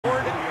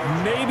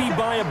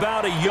by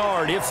about a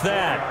yard, if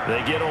that.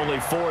 They get only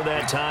 4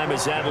 that time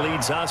as that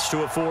leads us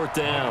to a 4th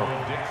down.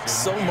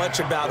 So much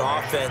about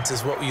offense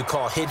is what you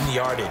call hidden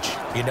yardage.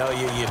 You know,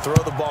 you throw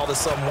the ball to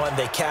someone,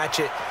 they catch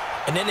it,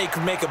 and then they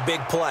can make a big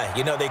play.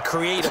 You know, they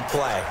create a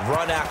play,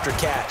 run after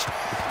catch.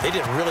 They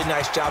did a really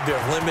nice job there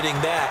of limiting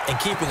that and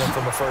keeping him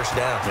from a first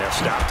down. Yeah,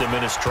 stopped him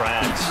in his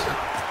tracks.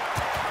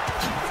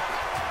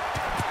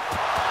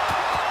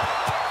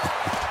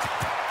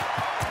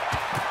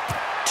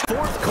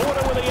 Fourth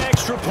quarter with the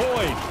extra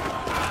point.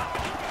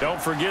 Don't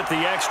forget the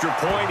extra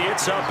point.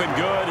 It's up and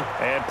good.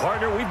 And,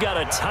 partner, we've got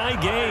a tie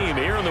game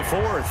here in the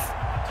 4th.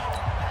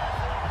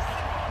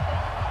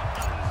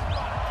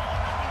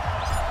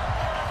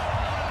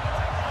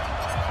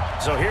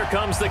 So here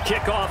comes the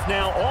kickoff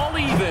now, all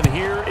even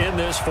here in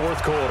this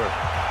 4th quarter.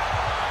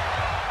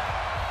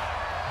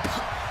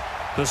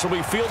 This will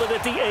be fielded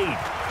at the 8.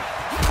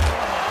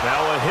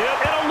 Now a hit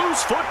and a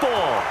loose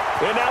football.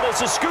 And now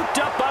this is scooped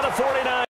up by the 49.